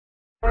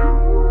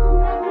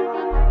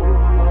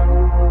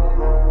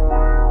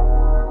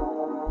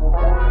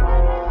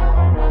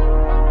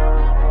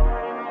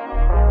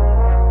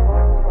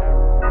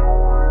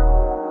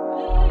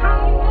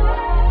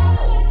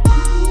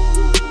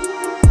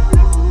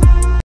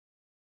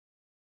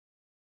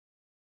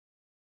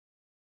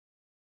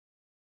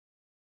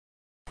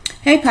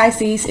Hey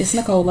Pisces, it's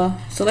Nicola.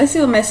 So let's see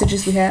what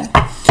messages we have.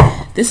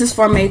 This is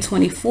for May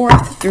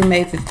 24th through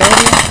May the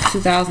 30th,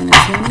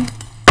 2020.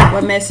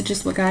 What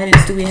messages, what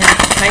guidance do we have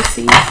for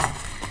Pisces?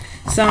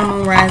 Sun,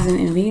 Moon, Rising,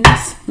 and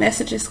Venus.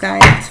 Messages,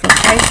 guidance for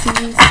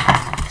Pisces.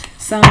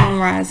 Sun, Moon,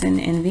 Rising,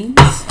 and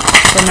Venus.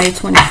 For May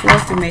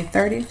 24th through May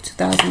 30th,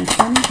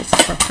 2020. This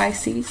is for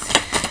Pisces.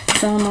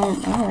 Sun,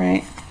 Moon,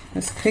 alright.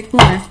 Let's pick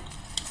one.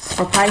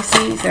 For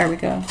Pisces, there we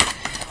go.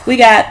 We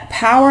got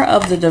power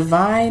of the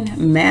divine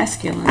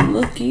masculine.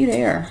 Looky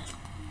there.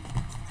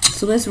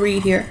 So let's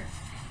read here.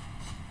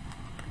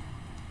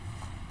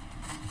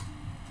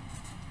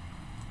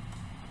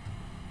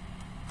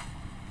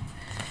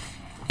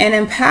 An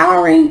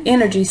empowering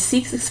energy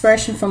seeks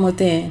expression from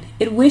within.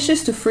 It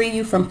wishes to free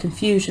you from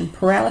confusion,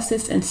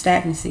 paralysis, and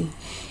stagnancy.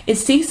 It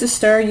seeks to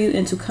stir you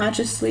into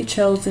consciously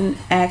chosen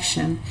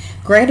action,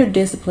 greater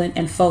discipline,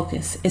 and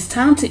focus. It's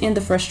time to end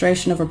the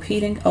frustration of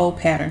repeating old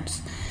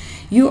patterns.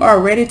 You are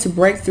ready to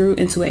break through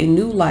into a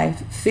new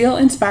life. Feel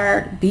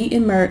inspired, be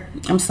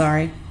energized,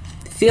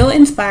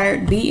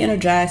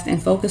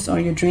 and focus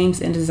on your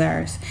dreams and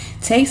desires.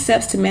 Take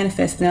steps to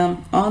manifest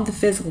them on the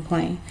physical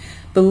plane.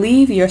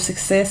 Believe your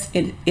success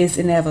is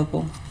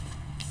inevitable.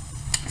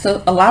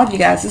 So a lot of you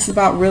guys, this is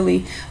about really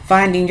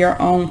finding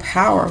your own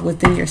power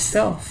within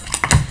yourself.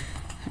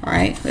 All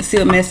right, let's see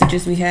what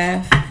messages we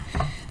have.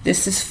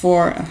 This is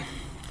for,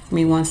 give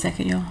me 1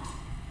 second, y'all.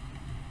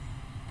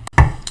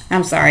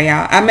 I'm sorry,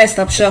 y'all. I messed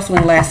up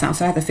shuffling last time,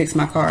 so I have to fix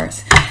my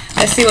cards.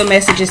 Let's see what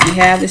messages we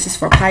have. This is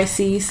for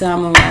Pisces,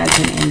 Sun, Moon,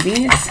 Rising, and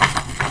Venus.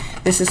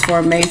 This is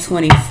for May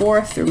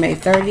 24th through May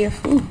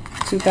 30th,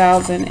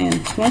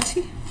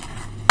 2020.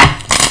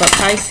 For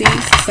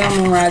Pisces, Sun,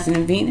 Moon, Rising,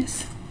 and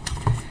Venus.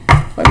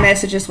 What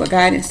messages, what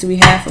guidance do we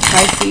have for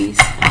Pisces,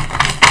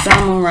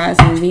 Sun, Moon,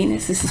 Rising, and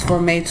Venus? This is for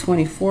May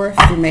 24th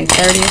through May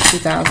 30th,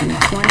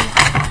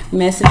 2020.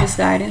 Messages,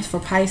 guidance for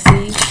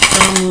Pisces,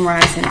 Sun, Moon,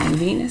 Rising, and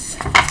Venus.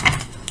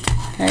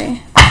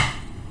 Okay.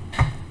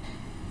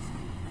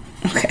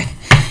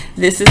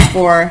 This is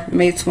for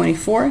May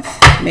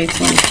 24th, May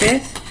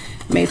 25th,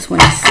 May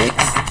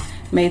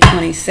 26th, May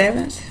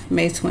 27th,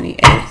 May 28th,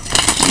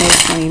 May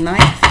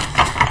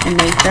 29th, and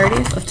May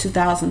 30th of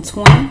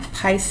 2020.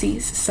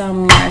 Pisces, Sun,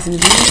 Moon, Rising,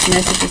 Venus.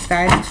 Messages,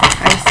 guidance for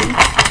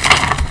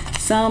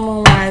Pisces, Sun,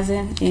 Moon,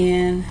 Rising,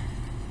 and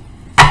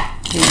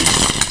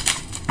Venus.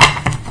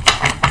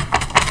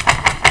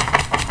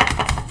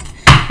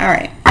 All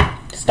right.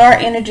 Star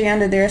energy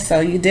under there, so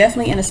you're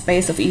definitely in a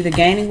space of either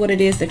gaining what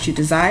it is that you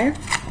desire,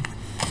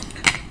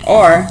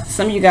 or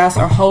some of you guys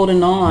are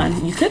holding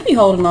on. You could be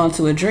holding on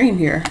to a dream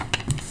here.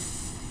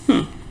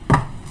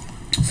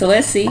 So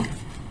let's see.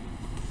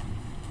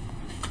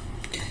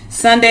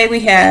 Sunday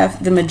we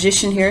have the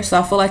Magician here, so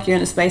I feel like you're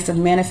in a space of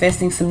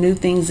manifesting some new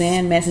things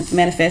in,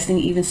 manifesting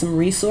even some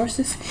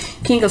resources.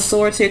 King of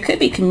Swords here could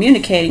be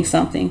communicating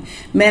something,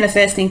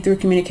 manifesting through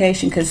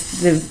communication,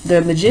 because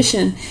the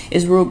Magician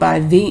is ruled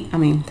by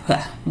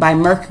by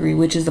Mercury,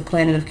 which is the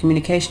planet of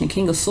communication. The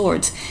King of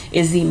Swords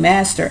is the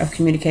master of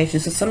communication.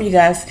 So some of you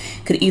guys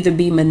could either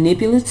be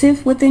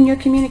manipulative within your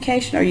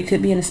communication, or you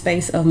could be in a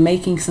space of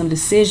making some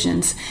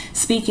decisions,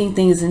 speaking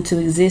things into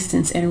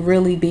existence, and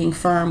really being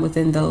firm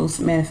within those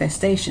manifestations.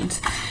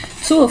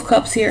 Two of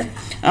Cups here.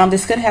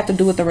 This could have to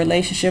do with a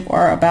relationship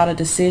or about a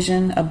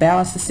decision, a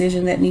balanced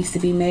decision that needs to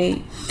be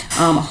made,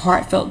 a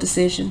heartfelt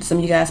decision. Some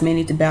of you guys may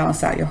need to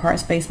balance out your heart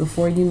space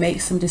before you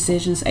make some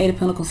decisions. Eight of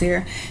Pentacles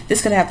here.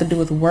 This could have to do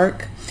with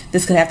work.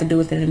 This could have to do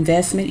with an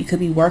investment. You could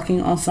be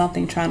working on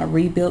something, trying to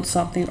rebuild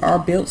something or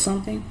build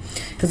something,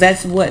 because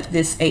that's what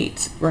this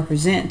 8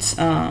 represents.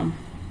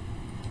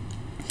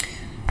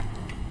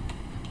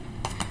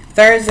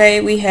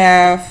 Thursday we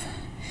have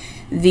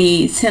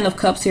the 10 of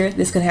Cups here.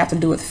 This could have to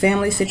do with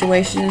family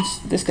situations.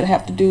 This could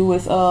have to do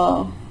with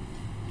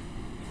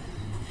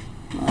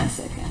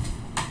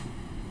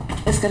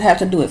this could have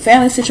to do with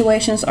family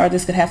situations, or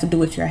this could have to do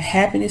with your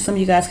happiness. Some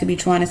of you guys could be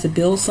trying to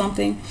build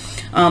something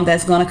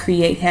that's going to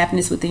create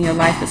happiness within your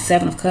life. The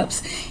 7 of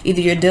Cups. Either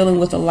you're dealing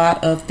with a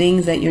lot of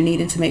things that you're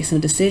needing to make some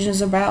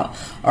decisions about,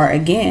 or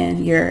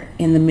again, you're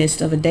in the midst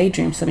of a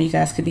daydream. Some of you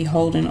guys could be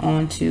holding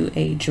on to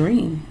a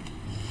dream.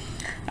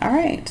 All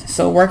right,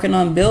 so working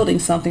on building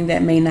something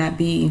that may not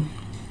be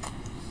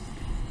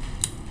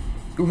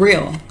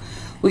real.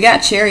 We got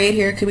Chariot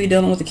here. Could be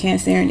dealing with the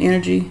Cancerian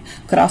energy.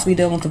 Could also be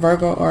dealing with the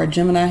Virgo or a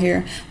Gemini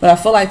here. But I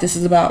feel like this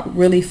is about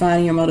really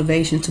finding your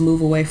motivation to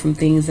move away from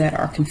things that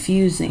are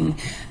confusing,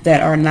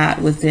 that are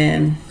not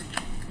within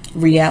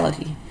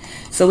reality.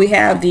 So we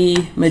have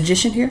the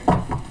Magician here.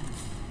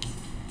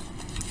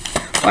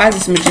 Why is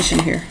this Magician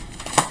here?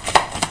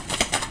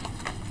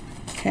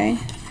 Okay.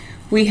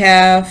 We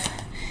have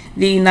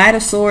the Knight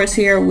of Swords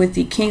here with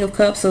the King of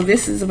Cups. So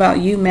this is about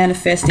you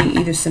manifesting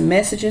either some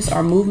messages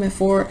or movement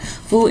forward.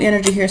 Full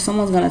energy here.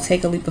 Someone's going to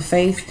take a leap of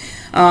faith.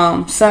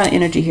 Sun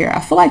energy here. I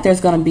feel like there's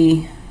going to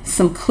be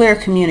some clear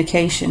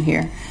communication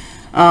here.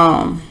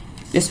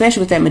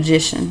 especially with that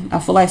Magician. I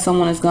feel like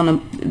someone is going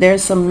to,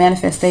 there's some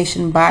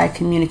manifestation by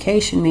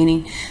communication,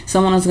 meaning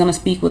someone is going to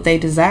speak what they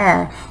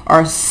desire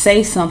or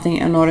say something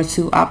in order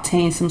to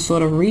obtain some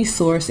sort of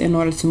resource in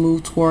order to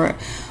move toward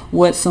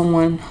what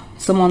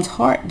someone's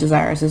heart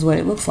desires, is what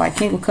it looks like.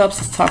 King of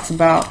Cups talks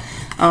about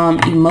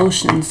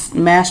emotions,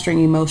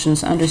 mastering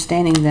emotions,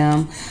 understanding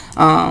them,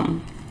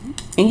 and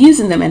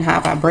using them in high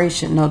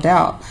vibration, no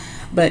doubt.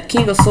 But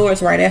King of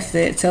Swords right after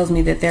that tells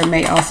me that there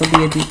may also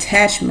be a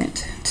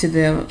detachment to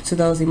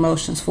those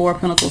emotions. Four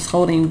of Pentacles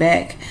holding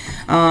back.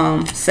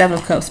 Seven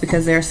of Cups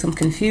because there's some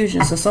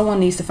confusion. So someone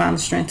needs to find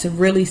the strength to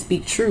really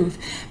speak truth.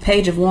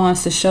 Page of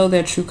Wands to show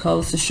their true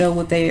colors, to show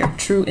what their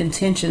true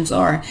intentions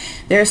are.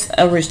 There's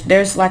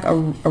like a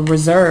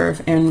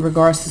reserve in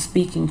regards to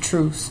speaking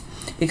truths,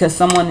 because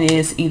someone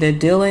is either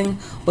dealing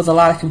with a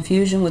lot of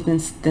confusion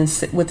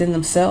within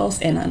themselves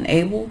and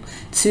unable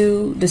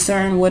to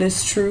discern what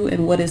is true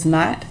and what is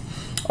not,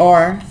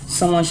 or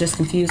someone's just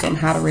confused on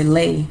how to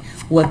relay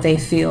what they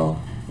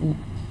feel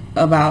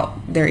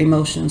about their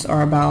emotions,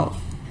 or about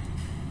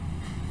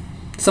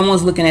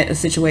someone's looking at a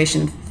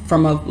situation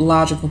from a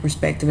logical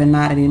perspective and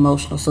not an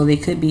emotional, so they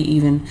could be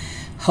even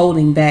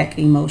holding back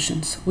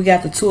emotions. We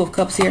got the Two of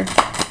Cups here.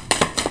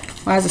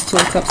 Why is this Two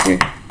of Cups here?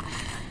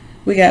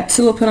 We got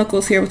Two of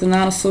Pentacles here with the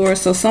Nine of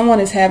Swords. So someone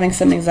is having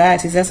some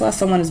anxieties. That's why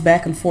someone is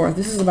back and forth.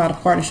 This is about a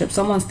partnership.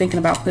 Someone's thinking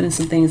about putting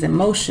some things in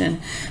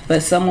motion,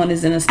 but someone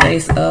is in a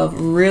space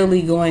of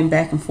really going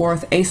back and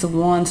forth. Ace of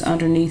Wands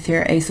underneath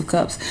here, Ace of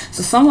Cups.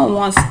 So someone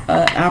wants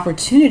an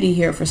opportunity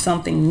here for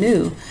something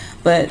new,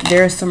 but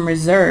there's some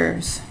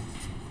reserves.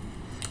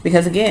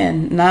 Because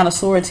again, Nine of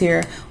Swords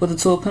here with the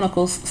Two of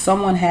Pentacles,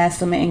 someone has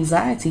some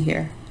anxiety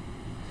here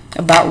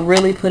about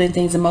really putting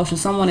things in motion.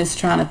 Someone is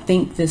trying to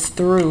think this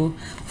through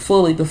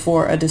fully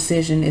before a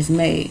decision is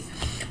made.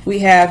 We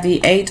have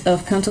the Eight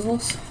of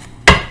Pentacles.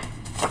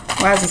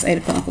 Why is this Eight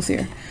of Pentacles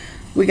here?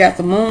 We got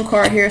the Moon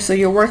card here. So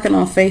you're working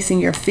on facing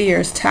your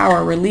fears,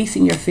 Tower,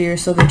 releasing your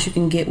fears so that you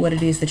can get what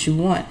it is that you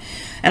want.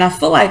 And I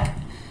feel like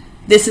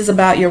this is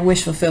about your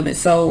wish fulfillment.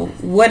 So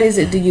what is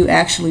it do you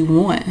actually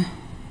want?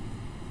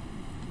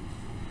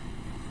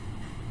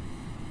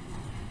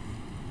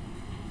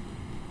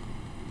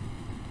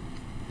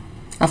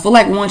 I feel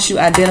like once you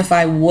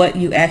identify what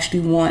you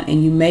actually want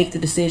and you make the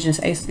decisions,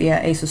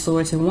 Ace of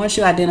Swords, and once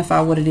you identify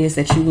what it is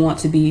that you want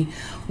to be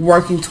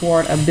working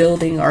toward, a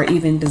building, or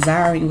even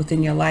desiring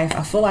within your life,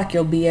 I feel like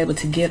you'll be able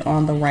to get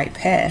on the right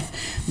path.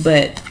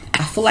 But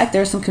I feel like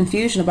there's some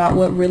confusion about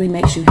what really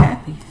makes you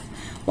happy.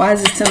 Why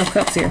is this Ten of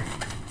Cups here?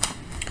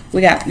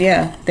 We got,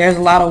 there's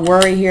a lot of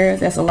worry here.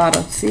 That's a lot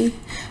of, see?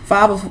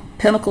 Five of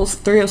Pentacles,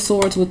 Three of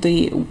Swords with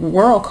the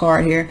World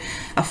card here.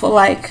 I feel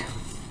like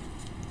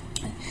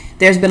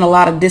there's been a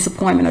lot of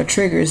disappointment or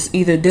triggers,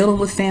 either dealing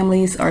with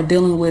families or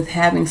dealing with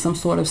having some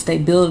sort of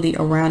stability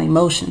around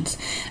emotions.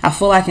 I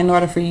feel like in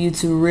order for you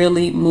to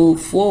really move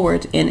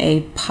forward in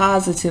a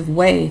positive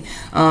way,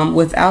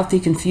 without the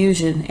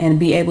confusion, and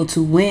be able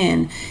to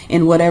win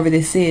in whatever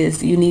this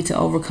is, you need to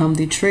overcome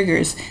the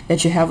triggers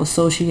that you have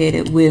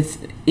associated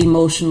with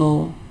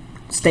emotional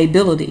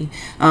stability.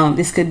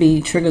 This could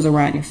be triggers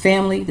around your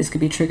family. This could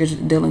be triggers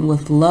dealing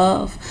with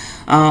love.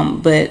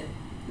 But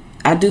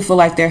I do feel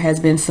like there has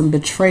been some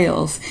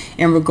betrayals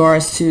in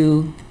regards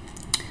to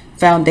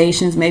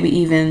foundations, maybe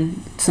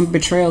even some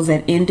betrayals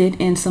that ended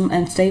in some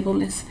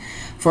unstableness.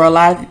 For a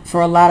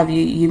lot of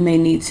you, you may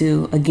need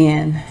to,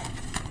 again,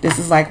 this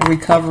is like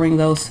recovering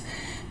those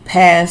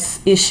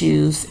past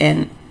issues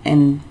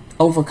and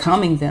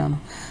overcoming them,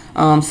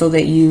 so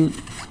that you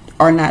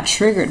are not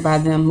triggered by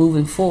them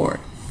moving forward.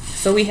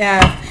 So we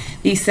have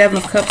the Seven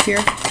of Cups here.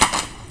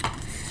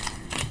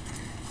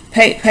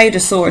 Page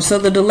of Swords. So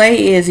the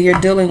delay is you're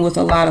dealing with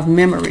a lot of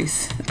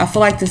memories. I feel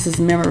like this is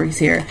memories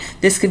here.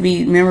 This could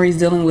be memories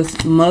dealing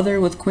with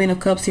mother with Queen of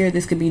Cups here.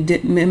 This could be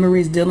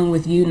memories dealing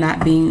with you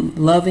not being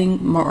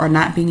loving or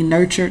not being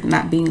nurtured,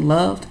 not being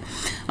loved.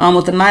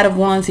 With the Knight of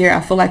Wands here, I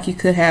feel like you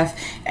could have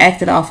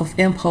acted off of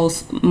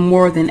impulse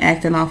more than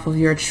acting off of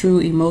your true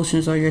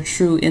emotions or your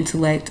true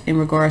intellect in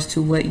regards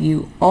to what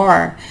you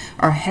are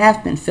or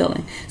have been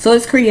feeling. So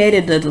it's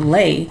created a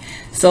delay.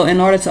 So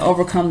in order to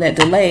overcome that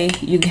delay,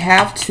 you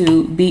have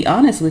to be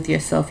honest with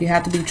yourself. You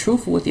have to be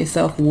truthful with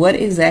yourself. What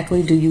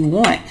exactly do you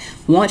want?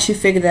 Once you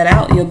figure that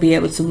out, you'll be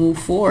able to move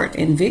forward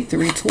in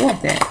victory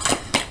toward that.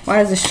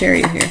 Why is this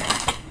Chariot here?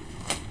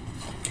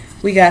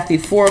 We got the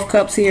Four of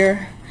Cups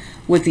here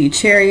with the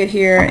Chariot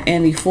here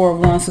and the Four of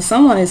Wands. So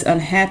someone is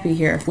unhappy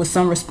here with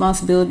some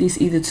responsibilities,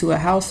 either to a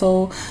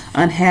household,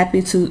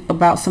 unhappy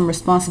about some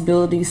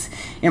responsibilities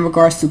in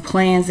regards to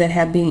plans that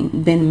have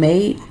been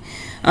made.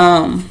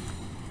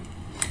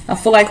 I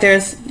feel like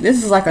this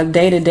is like a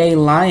day-to-day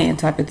lying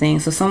type of thing.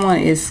 So someone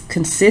is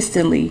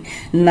consistently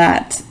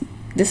not,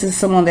 this is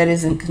someone that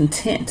isn't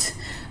content.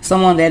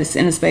 Someone that is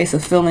in a space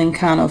of feeling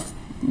kind of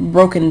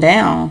broken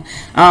down,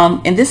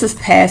 and this is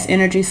past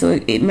energy, so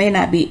it may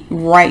not be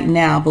right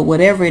now, but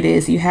whatever it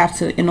is, you have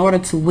to, in order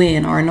to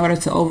win or in order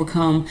to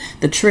overcome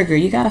the trigger,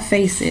 you got to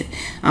face it.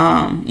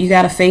 You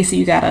got to face it,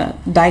 you got to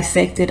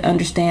dissect it,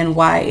 understand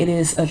why it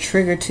is a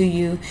trigger to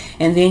you,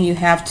 and then you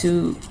have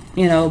to,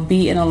 you know,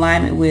 be in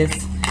alignment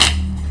with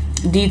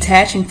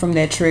detaching from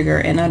that trigger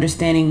and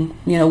understanding,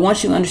 you know,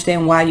 once you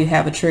understand why you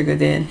have a trigger,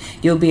 then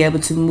you'll be able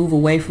to move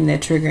away from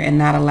that trigger and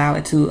not allow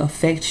it to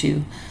affect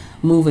you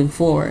moving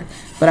forward.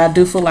 But I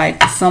do feel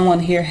like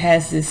someone here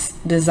has this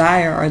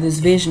desire or this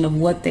vision of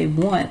what they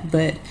want,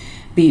 but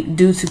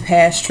due to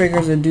past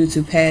triggers or due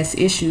to past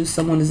issues,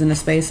 someone is in a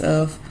space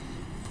of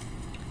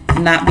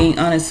not being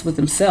honest with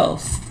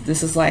themselves.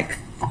 This is like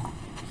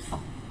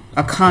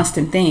a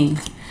constant thing.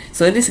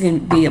 So this can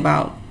be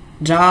about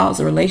jobs,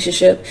 a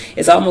relationship.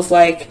 It's almost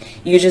like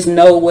you just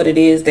know what it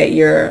is that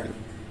you're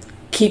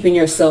keeping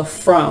yourself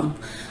from,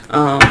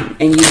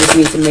 and you just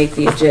need to make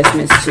the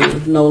adjustments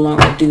to no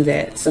longer do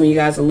that. Some of you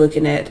guys are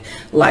looking at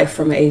life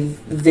from a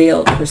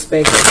veiled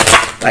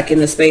perspective, like in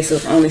the space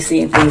of only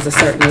seeing things a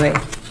certain way.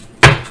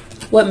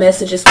 What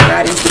messages for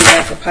guidance do you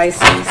have for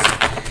Pisces,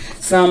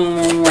 Sun,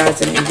 Moon,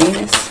 Rising, and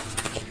Venus?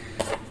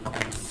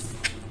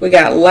 We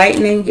got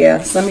lightning.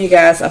 Yeah, some of you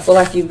guys, I feel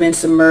like you've been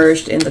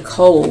submerged in the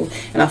cold,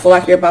 and I feel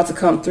like you're about to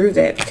come through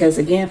that, because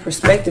again,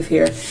 perspective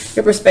here,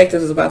 your perspective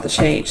is about to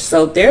change.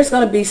 So there's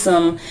going to be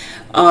some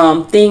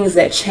things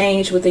that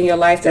change within your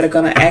life that are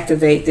going to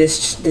activate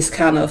this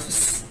kind of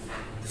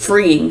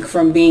freeing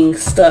from being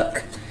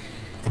stuck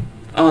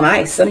on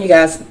ice. Some of you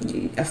guys,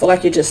 I feel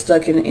like you're just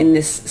stuck in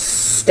this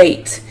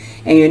state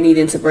and you're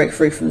needing to break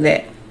free from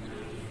that.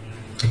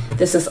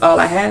 This is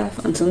all I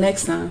have. Until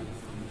next time.